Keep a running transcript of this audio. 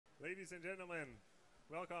Ladies and gentlemen,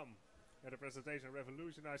 welcome at the presentation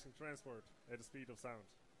Revolutionizing Transport at the Speed of Sound.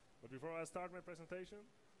 But before I start my presentation,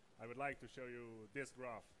 I would like to show you this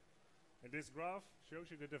graph. And this graph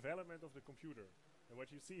shows you the development of the computer. And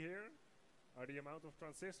what you see here are the amount of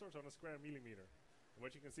transistors on a square millimeter. And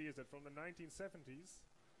what you can see is that from the 1970s,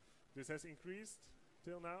 this has increased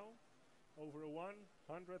till now over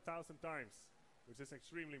 100,000 times, which is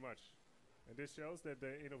extremely much. And this shows that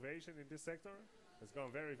the innovation in this sector has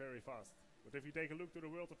gone very, very fast. But if you take a look to the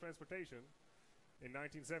world of transportation, in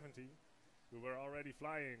 1970, we were already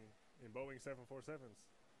flying in Boeing 747s.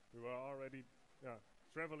 We were already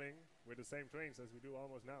traveling with the same trains as we do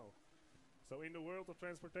almost now. So in the world of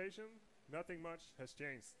transportation, nothing much has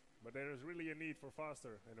changed. But there is really a need for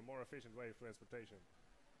faster and a more efficient way of transportation.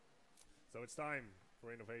 So it's time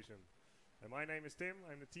for innovation. And my name is Tim.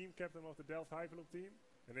 I'm the team captain of the Delft Hyperloop team.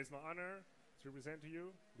 And it's my honor to present to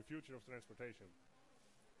you the future of transportation.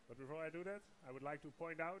 But before I do that, I would like to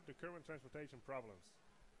point out the current transportation problems.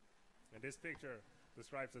 And this picture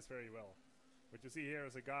describes this very well. What you see here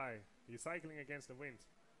is a guy, he's cycling against the wind.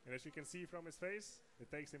 And as you can see from his face,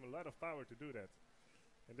 it takes him a lot of power to do that.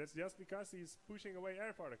 And that's just because he's pushing away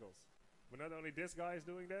air particles. But not only this guy is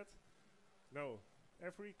doing that, no.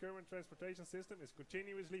 Every current transportation system is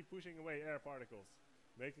continuously pushing away air particles,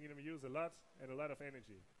 making them use a lot of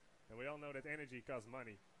energy. And we all know that energy costs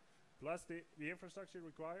money. Plus the infrastructure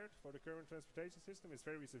required for the current transportation system is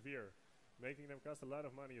very severe, making them cost a lot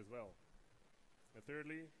of money as well. And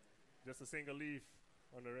thirdly, just a single leaf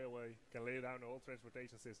on the railway can lay down the whole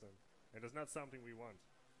transportation system. And that's not something we want.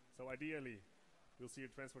 So ideally, we'll see a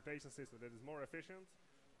transportation system that is more efficient,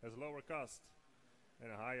 has lower cost, and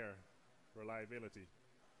a higher reliability.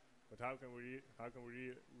 But how can we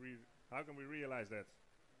realize that?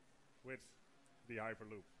 With the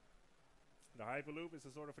Hyperloop. The Hyperloop is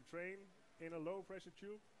a sort of a train in a low pressure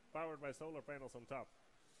tube powered by solar panels on top.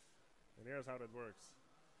 And here's how that works.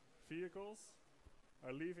 Vehicles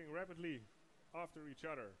are leaving rapidly after each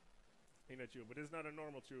other in a tube, but it's not a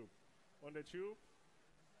normal tube. On the tube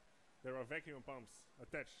there are vacuum pumps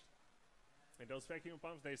attached. And those vacuum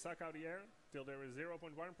pumps, they suck out the air till there is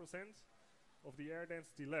 0.1% of the air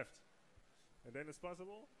density left. And then it's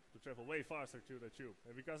possible to travel way faster through the tube.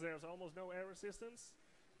 And because there's almost no air resistance,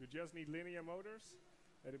 you just need linear motors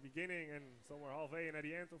at the beginning and somewhere halfway and at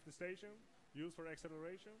the end of the station, used for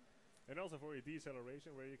acceleration and also for your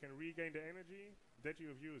deceleration, where you can regain the energy that you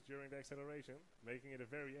have used during the acceleration, making it a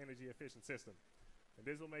very energy efficient system. And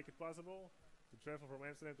this will make it possible to travel from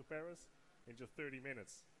Amsterdam to Paris in just 30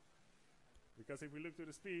 minutes. Because if we look to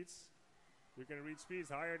the speeds, you can reach speeds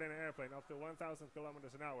higher than an airplane, up to 1,000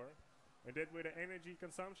 kilometers an hour, and that with the energy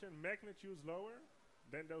consumption magnitudes lower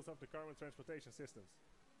than those of the current transportation systems.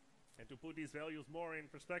 And to put these values more in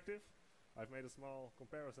perspective, I've made a small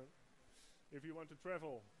comparison. If you want to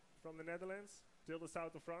travel from the Netherlands till the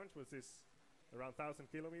south of France, which is around 1,000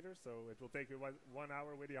 kilometers, so it will take you 1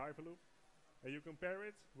 hour with the Hyperloop, and you compare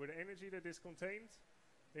it with the energy that is contained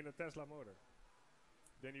in a Tesla motor,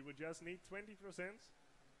 then you would just need 20%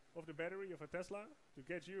 of the battery of a Tesla to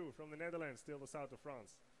get you from the Netherlands till the south of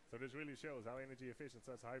France. So this really shows how energy efficient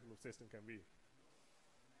such a Hyperloop system can be.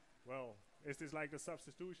 Well, is this like the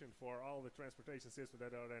substitution for all the transportation systems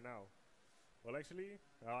that are there now? Well, actually,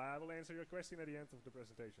 I will answer your question at the end of the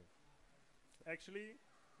presentation. Actually,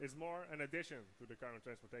 it's more an addition to the current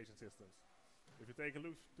transportation systems. If you take a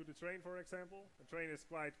look to the train, for example, a train is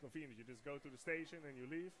quite convenient. You just go to the station and you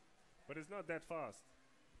leave, but it's not that fast.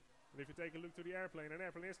 And if you take a look to the airplane, an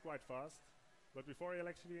airplane is quite fast, but before you're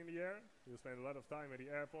actually in the air, you spend a lot of time at the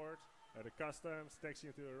airport, at the customs,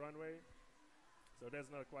 taxiing to the runway. So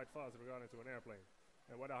that's not quite fast regarding to an airplane.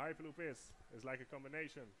 And what a Hyperloop is like a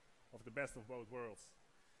combination of the best of both worlds.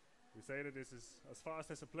 We say that this is as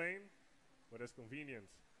fast as a plane, but as convenient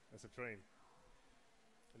as a train.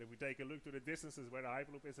 And if we take a look to the distances where the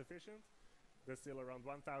Hyperloop is efficient, that's still around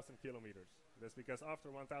 1,000 kilometers. That's because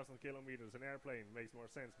after 1,000 kilometers, an airplane makes more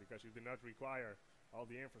sense because you do not require all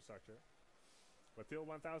the infrastructure. But till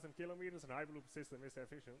 1,000 kilometers, an Hyperloop system is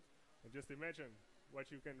efficient. And just imagine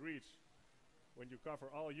what you can reach when you cover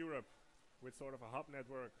all Europe with sort of a hub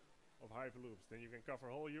network of Hyperloops. Then you can cover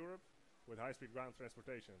whole Europe with high-speed ground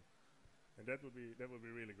transportation. And that would be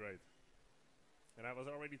really great. And I was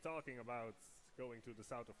already talking about going to the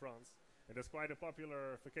south of France. And that's quite a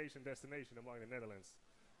popular vacation destination among the Netherlands.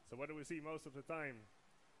 So what do we see most of the time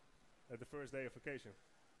at the first day of vacation?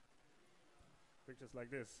 Pictures like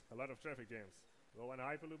this, a lot of traffic jams. Well, when a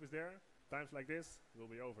Hyperloop is there, times like this will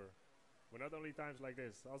be over. But not only times like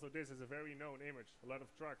this, also this is a very known image. A lot of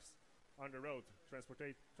trucks on the road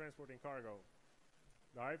transporting cargo.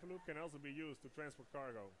 The Hyperloop can also be used to transport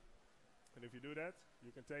cargo. And if you do that,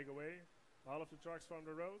 you can take away all of the trucks from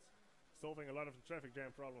the road, solving a lot of the traffic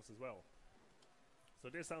jam problems as well. So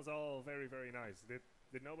this sounds all very, very nice.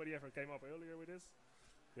 Did nobody ever came up earlier with this?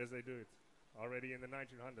 Yes, they do it already in the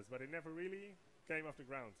 1900s, but it never really came off the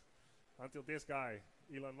ground until this guy,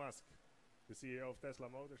 Elon Musk, the CEO of Tesla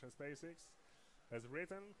Motors and SpaceX, has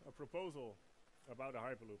written a proposal about a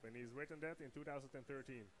Hyperloop, and he's written that in 2013.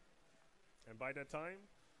 And by that time,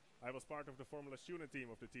 I was part of the Formula student team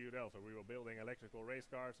of the TU Delft, where we were building electrical race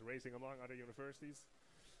cars, racing among other universities.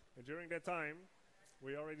 And during that time,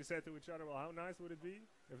 we already said to each other, well, how nice would it be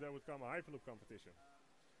if there would come a Hyperloop competition?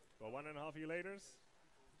 Well, 1.5 years later,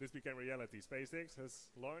 this became reality. SpaceX has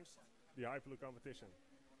launched the Hyperloop competition.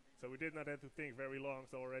 So we did not have to think very long.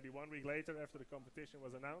 So already 1 week later, after the competition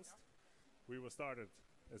was announced, we were started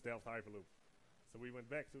as Delft Hyperloop. So we went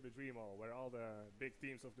back to the Dream Hall, where all the big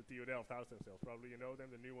teams of the TU Delft housed themselves. Probably you know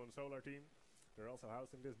them, the New One Solar team. They're also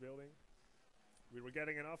housed in this building. We were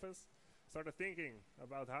getting an office, started thinking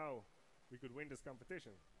about how we could win this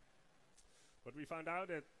competition. But we found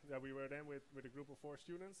out that we were then with a group of 4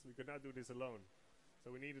 students. We could not do this alone.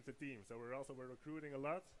 So we needed a team. So we're recruiting a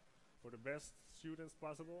lot for the best students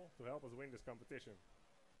possible to help us win this competition.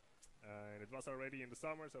 And it was already in the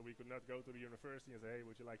summer, so we could not go to the university and say, hey,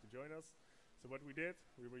 would you like to join us? So what we did,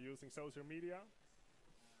 we were using social media,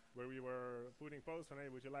 where we were putting posts on, hey,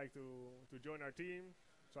 would you like to join our team,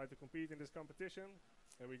 try to compete in this competition?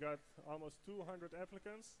 And we got almost 200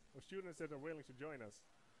 applicants of students that are willing to join us.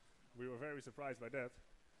 We were very surprised by that.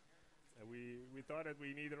 And we thought that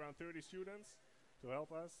we need around 30 students to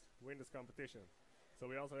help us win this competition. So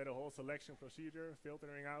we also had a whole selection procedure,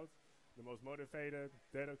 filtering out the most motivated,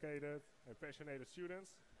 dedicated, and passionate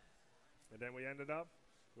students. And then we ended up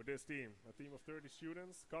with this team, a team of 30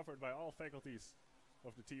 students covered by all faculties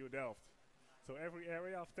of the TU Delft. So every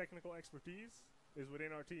area of technical expertise is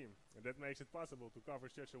within our team, and that makes it possible to cover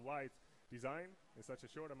such a wide design in such a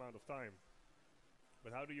short amount of time.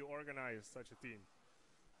 But how do you organize such a team?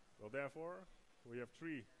 Well, therefore, we have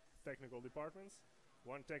 3 technical departments.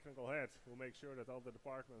 1 technical head will make sure that all the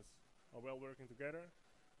departments are well working together,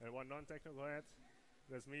 and 1 non-technical head,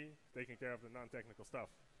 that's me, taking care of the non-technical stuff.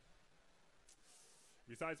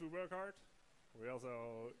 Besides we work hard, we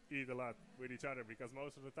also eat a lot with each other, because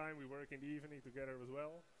most of the time we work in the evening together as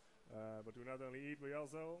well. But we not only eat, we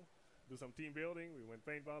also do some team building. We went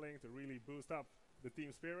paintballing to really boost up the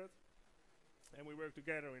team spirit. And we work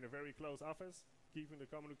together in a very close office, keeping the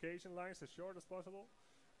communication lines as short as possible,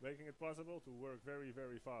 making it possible to work very,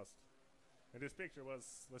 very fast. And this picture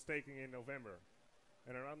was taken in November.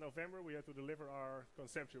 And around November we had to deliver our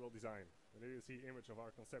conceptual design. And here you see image of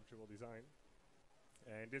our conceptual design.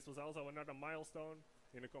 And this was also another milestone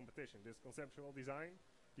in the competition. This conceptual design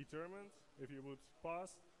determined if you would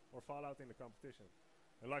pass or fall out in the competition.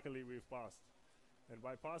 And luckily we've passed. And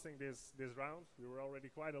by passing this round, we were already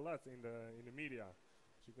quite a lot in the media.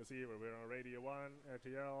 As you can see, we're on Radio 1,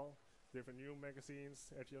 RTL, different new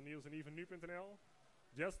magazines, RTL News, and even nu.nl,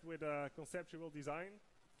 just with a conceptual design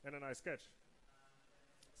and a nice sketch.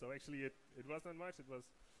 So actually it was not much. It was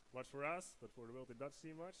much for us, but for the World Dutch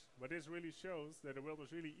team much. But this really shows that the world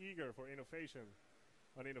was really eager for innovation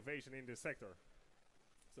in this sector.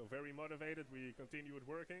 So very motivated, we continued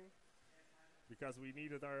working because we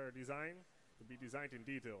needed our design to be designed in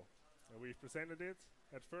detail. And we've presented it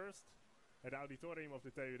at first at the auditorium of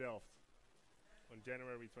the TU Delft on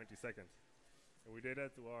January 22nd. And we did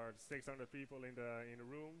it to our 600 people in the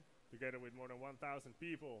room, together with more than 1,000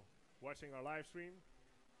 people watching our live stream.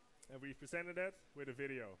 And we presented it with a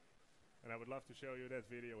video. And I would love to show you that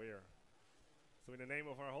video here. So in the name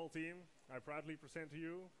of our whole team, I proudly present to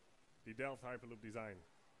you the Delft Hyperloop design.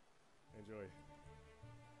 Enjoy.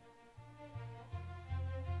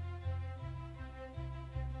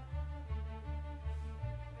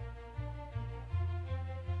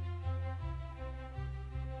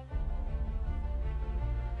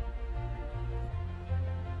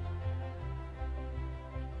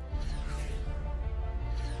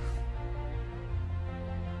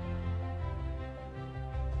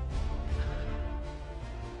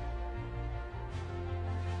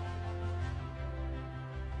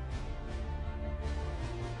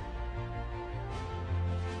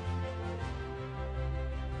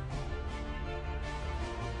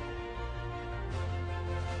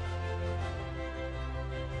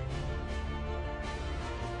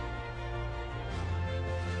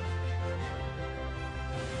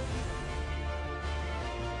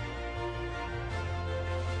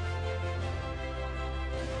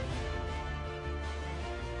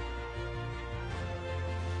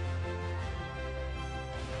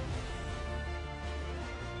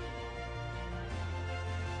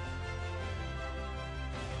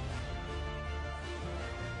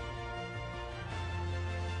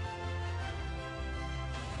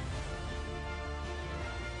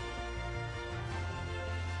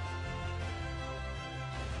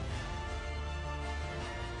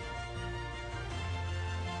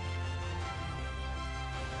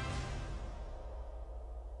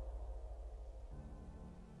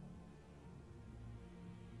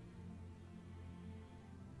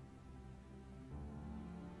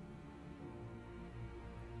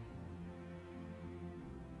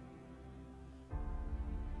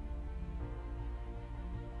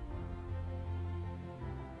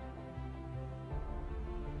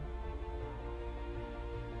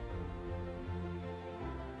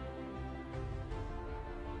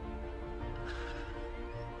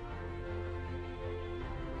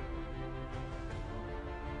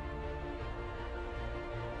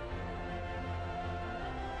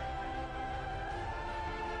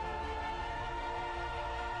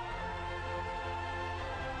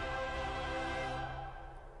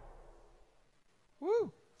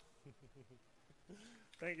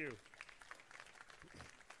 Thank you.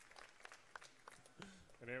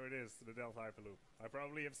 And here it is, the Delft Hyperloop. I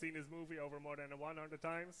probably have seen this movie over more than 100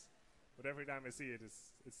 times, but every time I see it,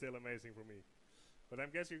 it's still amazing for me. But I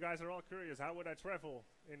guess you guys are all curious, how would I travel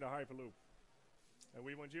in the Hyperloop? And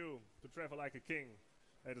we want you to travel like a king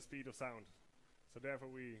at the speed of sound. So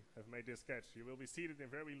therefore we have made this sketch. You will be seated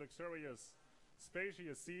in very luxurious,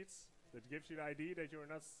 spacious seats that gives you the idea that you're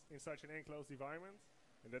not in such an enclosed environment.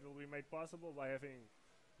 And that will be made possible by having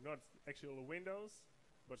not actual windows,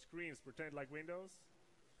 but screens pretend like windows,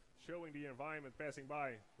 showing the environment passing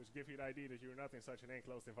by, which give you the idea that you're not in such an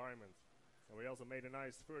enclosed environment. And we also made a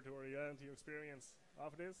nice virtual reality experience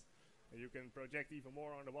of this. And you can project even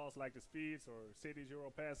more on the walls, like the speeds or cities you're all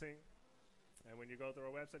passing. And when you go to our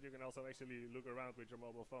website, you can also actually look around with your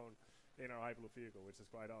mobile phone in our Hyperloop vehicle, which is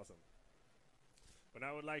quite awesome. But I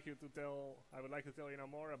would like to tell you now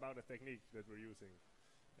more about the technique that we're using.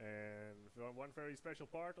 And one very special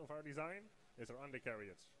part of our design is our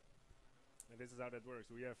undercarriage. And this is how that works.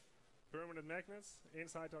 We have permanent magnets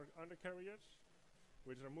inside our undercarriage,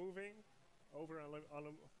 which are moving over an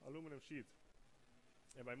aluminum sheet.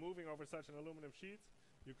 And by moving over such an aluminum sheet,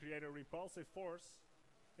 you create a repulsive force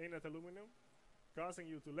in that aluminum, causing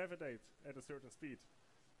you to levitate at a certain speed.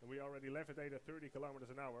 And we already levitate at 30 kilometers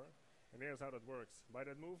an hour. And here's how that works. By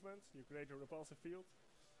that movement, you create a repulsive field,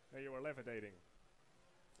 and you are levitating.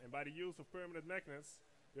 And by the use of permanent magnets,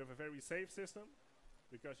 you have a very safe system,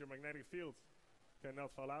 because your magnetic field cannot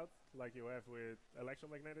fall out, like you have with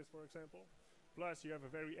electromagnetics, for example. Plus, you have a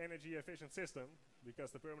very energy efficient system, because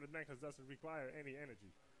the permanent magnet doesn't require any energy.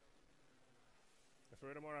 And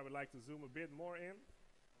furthermore, I would like to zoom a bit more in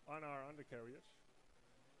on our undercarriage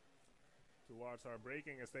towards our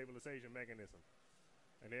braking and stabilization mechanism.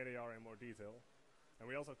 And here they are in more detail. And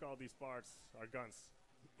we also call these parts our guns.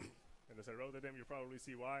 And as I wrote at them, you probably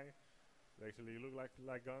see why. They actually look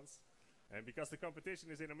like guns. And because the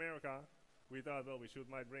competition is in America, we thought, well, we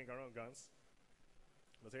might bring our own guns.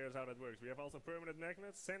 But here's how that works. We have also permanent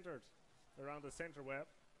magnets centered around the center web.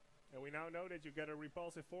 And we now know that you get a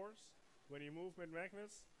repulsive force when you move with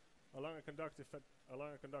magnets along a conductive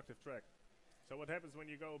track. So what happens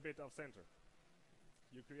when you go a bit off center?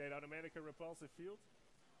 You create automatically a repulsive field,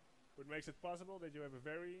 which makes it possible that you have a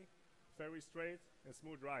very, very straight and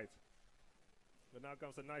smooth ride. But now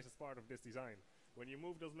comes the nicest part of this design. When you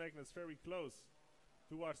move those magnets very close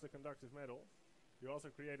towards the conductive metal, you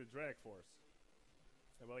also create a drag force.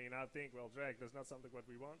 And well, you now think, well, drag, that's not something what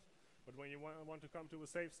we want. But when you want to come to a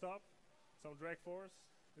safe stop, some drag force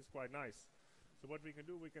is quite nice. So what we can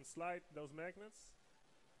do, we can slide those magnets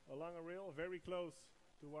along a rail very close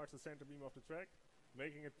towards the center beam of the track,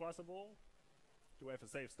 making it possible to have a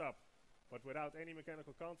safe stop, but without any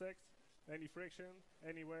mechanical contact, any friction,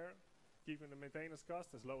 anywhere, keeping the maintenance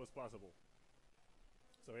cost as low as possible.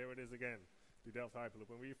 So here it is again, the Delft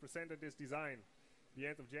Hyperloop. When we presented this design the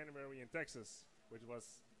end of January in Texas, which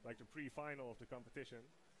was like the pre-final of the competition,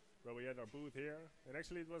 where we had our booth here, and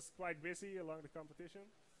actually it was quite busy along the competition,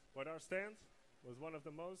 but our stand was one of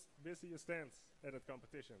the most busiest stands at that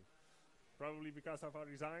competition. Probably because of our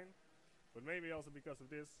design, but maybe also because of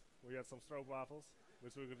this. We had some stroopwafels,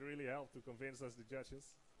 which would really help to convince us, the judges.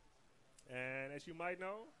 And as you might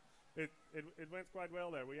know, it went quite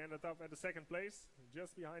well there. We ended up at the second place,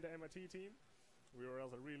 just behind the MIT team. We were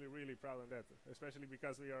also really, really proud of that, especially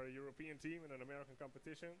because we are a European team in an American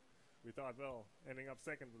competition. We thought, well, ending up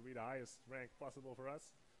second would be the highest rank possible for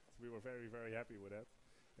us. So we were very, very happy with that.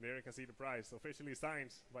 And here you can see the prize, officially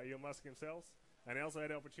signed by Elon Musk himself. And I also had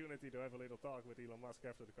the opportunity to have a little talk with Elon Musk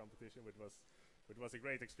after the competition, which was a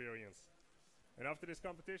great experience. And after this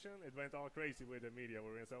competition, it went all crazy with the media.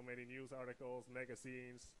 We were in so many news articles,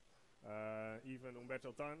 magazines. Even Umberto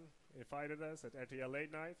Tan invited us at RTL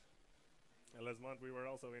Late Night. And last month we were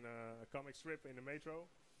also in a comic strip in the metro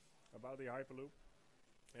about the Hyperloop.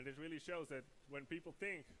 And it really shows that when people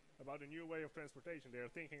think about a new way of transportation, they are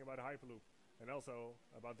thinking about a Hyperloop and also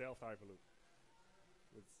about Delft Hyperloop,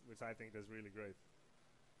 which I think is really great.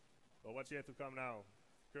 Well, what's yet to come now?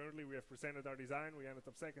 Currently we have presented our design. We ended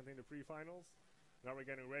up second in the pre-finals. Now we're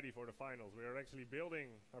getting ready for the finals. We are actually building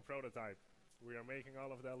our prototype. We are making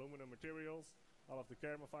all of the aluminum materials, all of the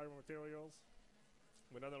carbon fiber materials.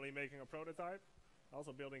 We're not only making a prototype,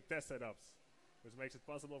 also building test setups, which makes it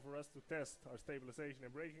possible for us to test our stabilization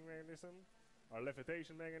and braking mechanism, our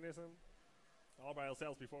levitation mechanism, all by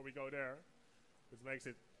ourselves before we go there, which makes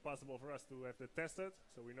it possible for us to have it tested,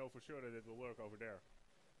 so we know for sure that it will work over there.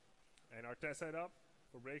 And our test setup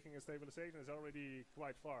for braking and stabilization is already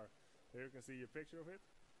quite far. Here you can see a picture of it.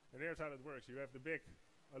 And here's how it works. You have the big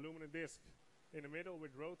aluminum disc in the middle,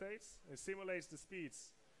 which rotates and simulates the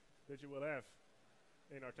speeds that you will have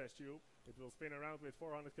in our test tube. It will spin around with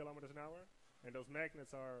 400 kilometers an hour, and those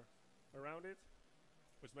magnets are around it,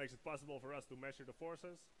 which makes it possible for us to measure the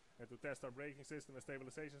forces and to test our braking system and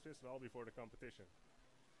stabilization system all before the competition.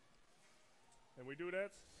 And we do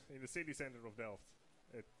that in the city center of Delft.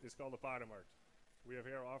 It is called the Paardenmarkt. We have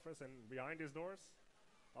here our office, and behind these doors,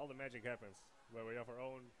 all the magic happens, where we have our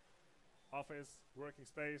own office, working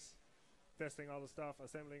space, testing all the stuff,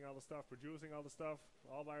 assembling all the stuff, producing all the stuff,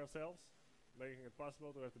 all by ourselves, making it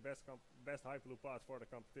possible to have the best Hyperloop pod for the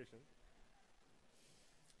competition.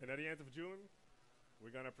 And at the end of June,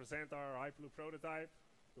 we're going to present our Hyperloop prototype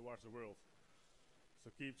towards the world.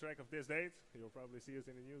 So keep track of this date. You'll probably see us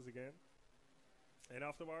in the news again. And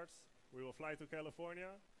afterwards, we will fly to California,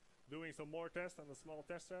 doing some more tests on a small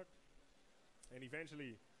test track, and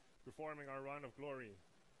eventually performing our run of glory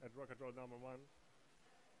at Rocket Road number 1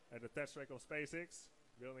 at the test track of SpaceX,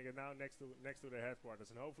 building it now next to the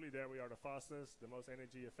headquarters. And hopefully there we are the fastest, the most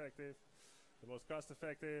energy effective, the most cost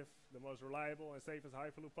effective, the most reliable and safest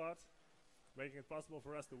Hyperloop pod, making it possible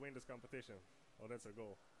for us to win this competition. Oh, that's our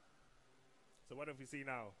goal. So what have we seen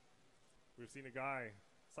now? We've seen a guy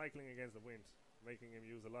cycling against the wind, making him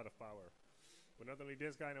use a lot of power. But not only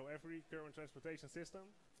this guy, now every current transportation system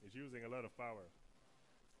is using a lot of power.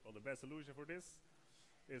 Well, the best solution for this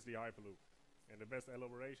is the Hyperloop. And the best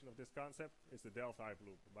elaboration of this concept is the Delft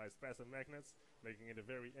Hyperloop, by its passive magnets, making it a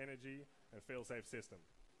very energy and fail-safe system.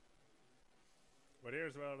 But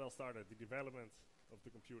here's where it all started, the development of the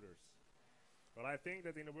computers. Well, I think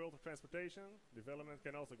that in the world of transportation, development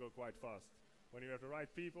can also go quite fast. When you have the right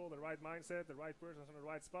people, the right mindset, the right persons on the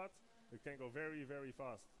right spot, it can go very, very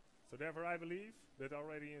fast. So therefore I believe that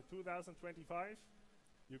already in 2025,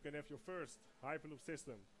 you can have your first Hyperloop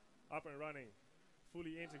system up and running,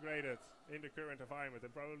 fully integrated in the current environment.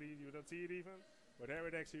 And probably you don't see it even, but there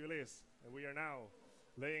it actually is. And we are now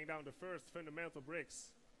laying down the first fundamental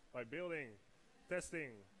bricks by building,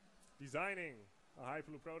 testing, designing a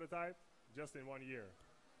Hyperloop prototype just in 1 year.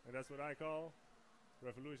 And that's what I call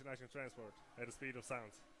revolutionizing transport at the speed of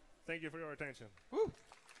sound. Thank you for your attention. Woo.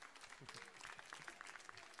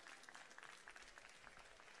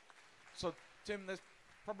 So, Tim, there's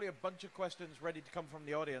probably a bunch of questions ready to come from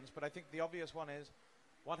the audience, but I think the obvious one is,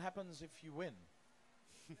 what happens if you win?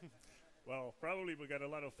 Well, probably we'll get a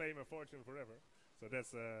lot of fame and fortune forever. So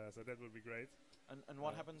that's so that would be great. And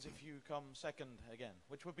what happens if you come second again?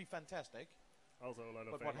 Which would be fantastic. Also a lot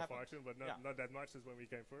of fame and fortune, but not that much as when we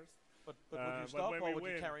came first. But would you stop or would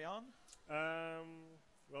you carry on?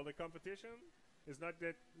 Well, the competition is not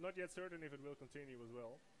yet certain if it will continue as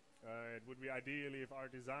well. It would be ideally if our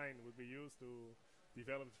design would be used to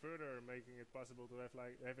develop it further, making it possible to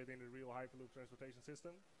have it in the real Hyperloop transportation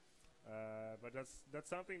system. But that's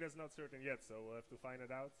something that's not certain yet, so we'll have to find it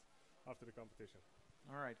out after the competition.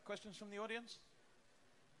 All right, questions from the audience?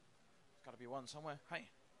 There's got to be one somewhere. Hi.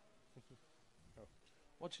 Oh.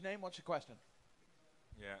 What's your name? What's your question?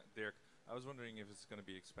 Yeah, Dirk. I was wondering if it's going to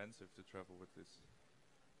be expensive to travel with this.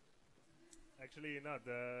 Actually not.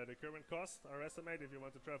 The current costs are estimated if you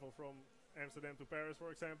want to travel from Amsterdam to Paris,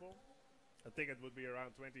 for example. A ticket would be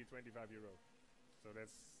around 20-25 euro. So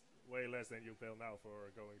that's way less than you pay now for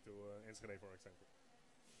going to Enschede, for example.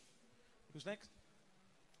 Who's next?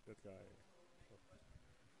 That guy.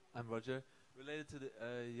 I'm Roger. Related to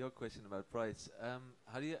your question about price,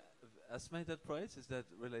 how do you estimate that price? Is that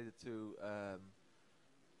related to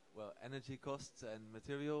well, energy costs and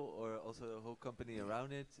material, or also the whole company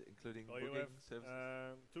around it, including booking services?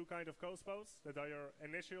 Two kind of cost posts that are your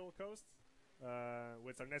initial costs,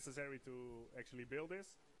 which are necessary to actually build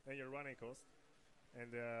this, and your running cost.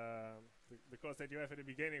 And the cost that you have at the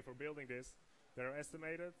beginning for building this, they're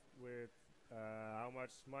estimated with how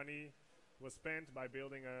much money was spent by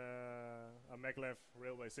building a maglev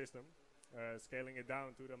railway system, scaling it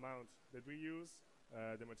down to the amount that we use,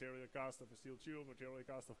 the material cost of a steel tube, material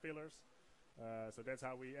cost of pillars. So that's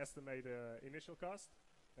how we estimate the initial cost.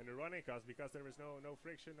 And the running cost, because there is no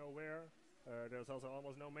friction, no wear, there's also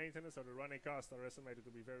almost no maintenance, so the running costs are estimated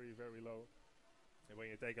to be very, very low. And when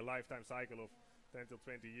you take a lifetime cycle of 10 to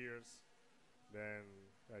 20 years, then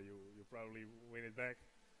you probably win it back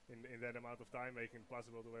in that amount of time, making it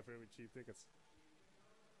possible to have very cheap tickets.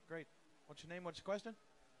 Great. What's your name? What's your question?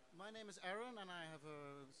 My name is Aaron, and I have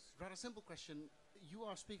a rather simple question. You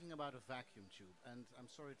are speaking about a vacuum tube, and I'm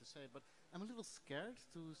sorry to say it, but I'm a little scared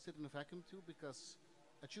to sit in a vacuum tube, because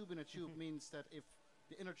a tube in a tube means that if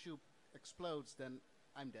the inner tube explodes, then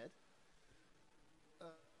I'm dead.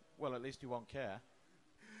 Well, at least you won't care.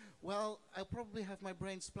 Well, I'll probably have my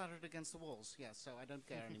brain splattered against the walls, yeah, so I don't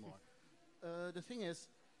care anymore. The thing is,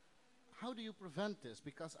 how do you prevent this?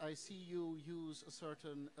 Because I see you use a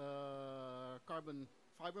certain carbon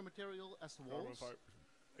fiber material as the Carbon walls. fiber.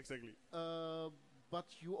 Exactly. But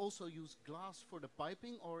you also use glass for the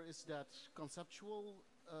piping, or is that conceptual?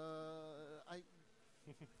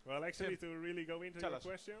 Well, actually, Tim, to really go into tell your us.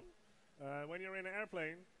 question, when you're in an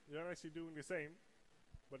airplane, you're actually doing the same,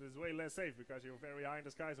 but it's way less safe because you're very high in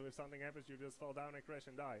the sky. So if something happens, you just fall down and crash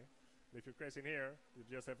and die. If you crash in here, you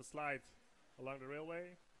just have a slide along the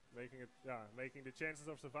railway, making the chances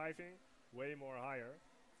of surviving way more higher.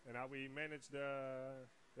 And how we manage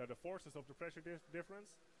the forces of the pressure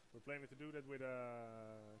difference, we're planning to do that with a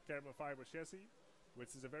carbon fiber chassis,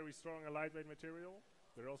 which is a very strong and lightweight material.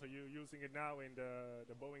 They're also using it now in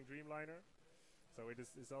the Boeing Dreamliner. So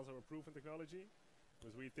it's also a proven technology,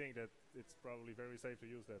 because we think that it's probably very safe to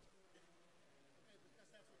use that. Okay,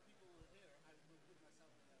 because that's what people will hear. I will put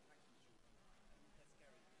myself in that vacuum tube. That's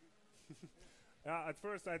scary. At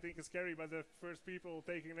first I think it's scary, but the first people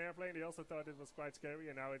taking an airplane, they also thought it was quite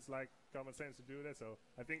scary, and now it's like common sense to do that. So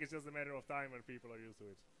I think it's just a matter of time when people are used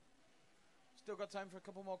to it. Still got time for a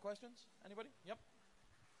couple more questions? Anybody? Yep.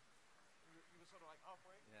 You were sort of like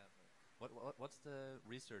halfway. Yeah. What's the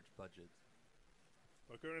research budget?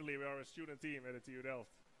 Well, currently we are a student team at the TU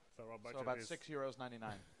Delft, so our budget So about is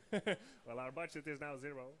 €6.99. well, our budget is now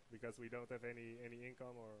zero because we don't have any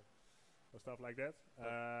income or stuff like that.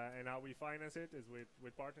 And how we finance it is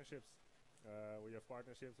with partnerships. We have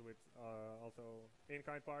partnerships with also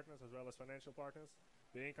in-kind partners as well as financial partners.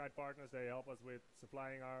 The in-kind partners, they help us with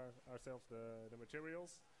supplying ourselves the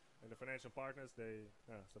materials, and the financial partners, they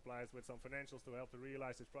supply us with some financials to help to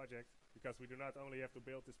realize this project, because we do not only have to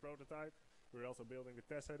build this prototype, we're also building the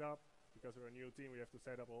test setup. Because we're a new team, we have to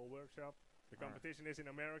set up a whole workshop. The competition is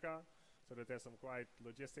in America, so that there's some quite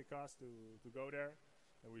logistic costs to go there,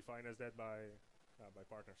 and we finance that by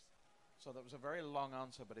partners. So that was a very long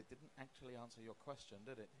answer, but it didn't actually answer your question,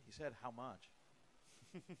 did it? He said how much.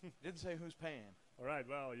 He didn't say who's paying. All right,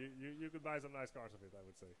 well, you could buy some nice cars of it, I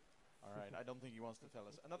would say. All right, I don't think he wants to tell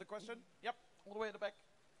us. Another question? Yep, all the way at the back.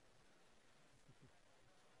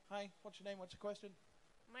 Hi, what's your name? What's your question?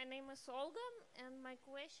 My name is Olga, and my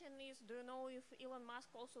question is, do you know if Elon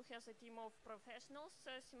Musk also has a team of professionals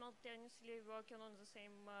simultaneously working on the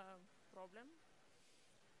same problem?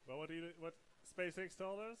 Well, what SpaceX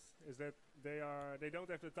told us is that they don't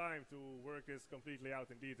have the time to work this completely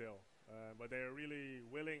out in detail, but they are really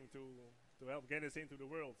willing to help get us into the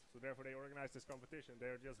world. So therefore they organize this competition.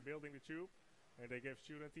 They're just building the tube, and they give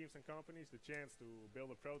student teams and companies the chance to build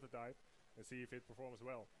a prototype and see if it performs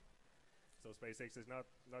well. So SpaceX is not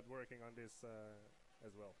working on this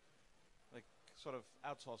as well. Like sort of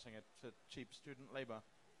outsourcing it to cheap student labor.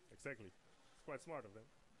 Exactly. It's quite smart of them.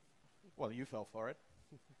 Well, you fell for it.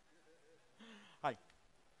 Hi.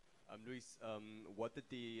 Luis, what did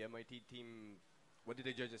the MIT team, what did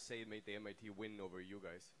the judges say made the MIT win over you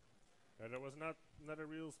guys? There was not a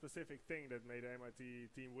real specific thing that made the MIT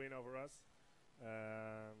team win over us.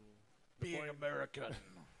 Being American.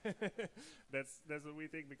 That's what we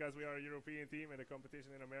think, because we are a European team and a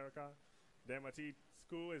competition in America. The MIT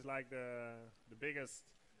school is like the biggest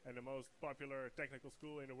and the most popular technical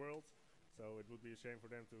school in the world, so it would be a shame for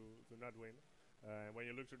them to not win. When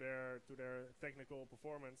you look to their technical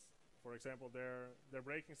performance, for example, their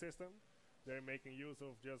braking system, they're making use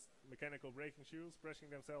of just mechanical braking shoes, pressing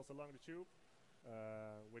themselves along the tube,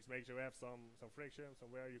 which makes you have some friction,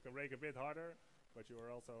 somewhere you can brake a bit harder, but you are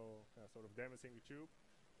also sort of damaging the tube.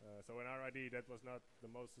 So in our idea, that was not the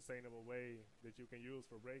most sustainable way that you can use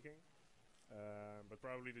for braking. But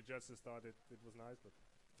probably the judges thought it was nice, but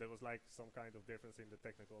there was like some kind of difference in the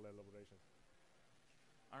technical elaboration.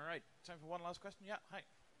 All right, time for one last question. Yeah, hi.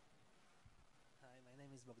 Hi, my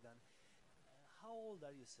name is Bogdan. How old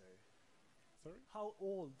are you, sir? Sorry? How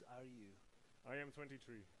old are you? I am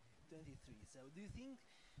 23. 23. So do you think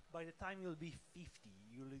by the time you'll be 50,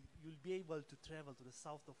 you'll be able to travel to the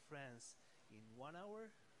south of France in 1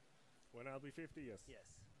 hour? When I'll be 50, yes.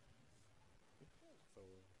 Yes. So,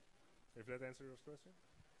 if that answers your question.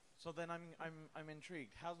 So then I'm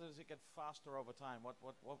intrigued. How does it get faster over time? What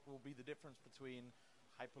will be the difference between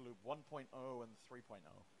Hyperloop 1.0 and 3.0?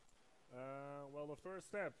 Well, the first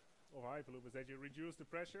step of Hyperloop is that you reduce the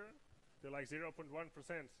pressure to like 0.1%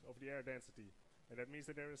 of the air density, and that means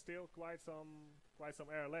that there is still quite some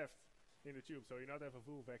air left in the tube. So you not have a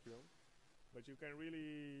full vacuum, but you can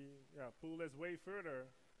really pull this way further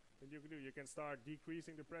than you can do. You can start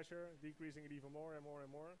decreasing the pressure, decreasing it even more and more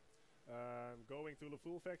and more, going to the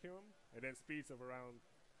full vacuum, and then speeds of around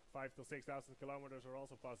 5,000 to 6,000 kilometers are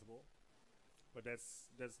also possible. But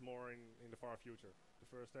that's more in the far future. The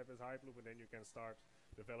first step is Hyperloop, and then you can start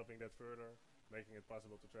developing that further, making it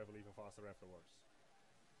possible to travel even faster afterwards.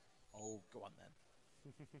 Oh, go on then.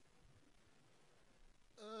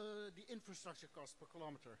 The infrastructure cost per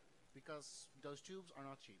kilometer, because those tubes are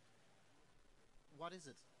not cheap. What is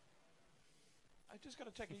it? I just got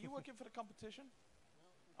to check. Are you working for the competition?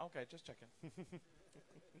 Okay, just checking.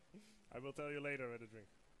 I will tell you later at a drink.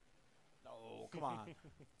 No, come on.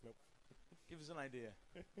 Nope. Give us an idea.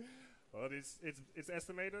 Well, it's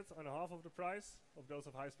estimated on half of the price of those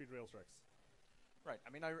of high-speed rail tracks. Right.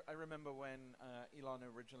 I mean, I remember when Elon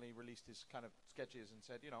originally released his kind of sketches and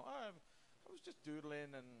said, you know, I was just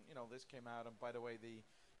doodling, and you know, this came out, and by the way, the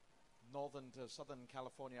northern to southern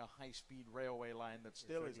California high-speed railway line that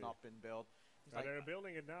still has not been built. They're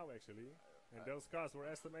building it now, actually, and those costs were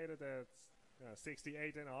estimated at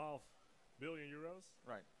 68.5 billion euros.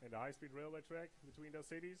 Right. And the high-speed railway track between those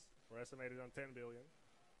cities were estimated on 10 billion.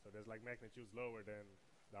 So there's like magnitudes lower than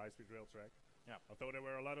the high-speed rail track. Yeah. Although there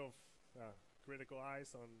were a lot of critical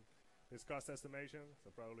eyes on this cost estimation, so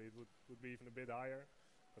probably it would be even a bit higher,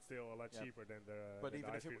 but still a lot cheaper than the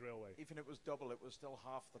high-speed railway. Even if it was double, it was still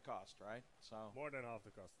half the cost, right? So more than half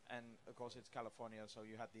the cost. And of course, it's California, so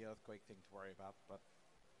you had the earthquake thing to worry about, but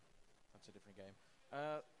that's a different game.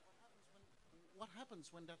 What happens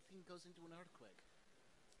when that thing goes into an earthquake?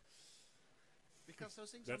 Because those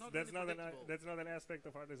things are not really predictable. That's not an aspect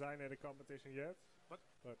of our design at a competition yet. But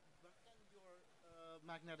can your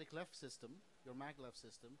magnetic left system, your maglev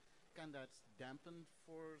system, can that dampen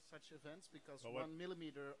for such events? Because 1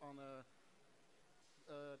 millimeter on a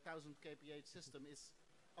 1000 kph system is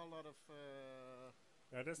a lot of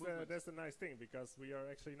that's the nice thing, because we are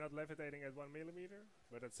actually not levitating at 1 millimeter,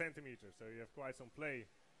 but at centimeters. So you have quite some play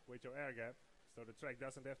with your air gap. So the track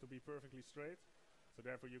doesn't have to be perfectly straight. So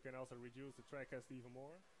therefore you can also reduce the track test even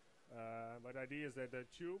more. But the idea is that the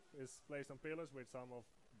tube is placed on pillars with some of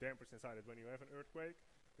dampers inside it. When you have an earthquake,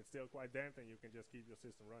 it's still quite damped, and you can just keep your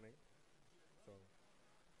system running. So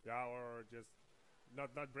or just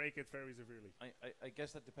not break it very severely. I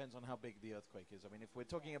guess that depends on how big the earthquake is. I mean, if we're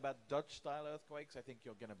talking about Dutch-style earthquakes, I think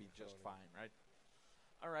you're going to be just fine, right?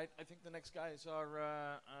 All right, I think the next guys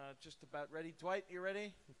are just about ready. Dwight, you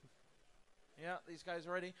ready? Yeah, these guys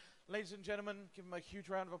are ready. Ladies and gentlemen, give them a huge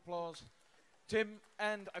round of applause. Tim,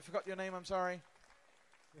 and I forgot your name, I'm sorry.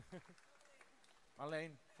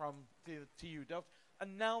 Marlene from TU Delft.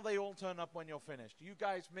 And now they all turn up when you're finished. You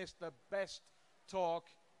guys missed the best talk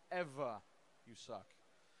ever. You suck.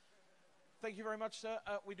 Thank you very much, sir.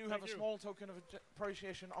 We do have a small token of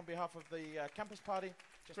appreciation on behalf of the campus party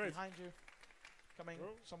just behind you. Coming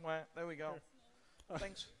somewhere. There we go.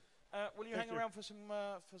 Thanks. Will you hang around for some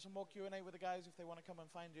more Q&A with the guys if they want to come and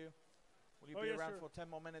find you? Will you be around for 10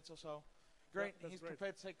 more minutes or so? Great. He's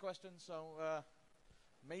prepared to take questions, so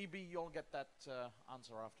maybe you'll get that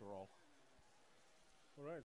answer after all.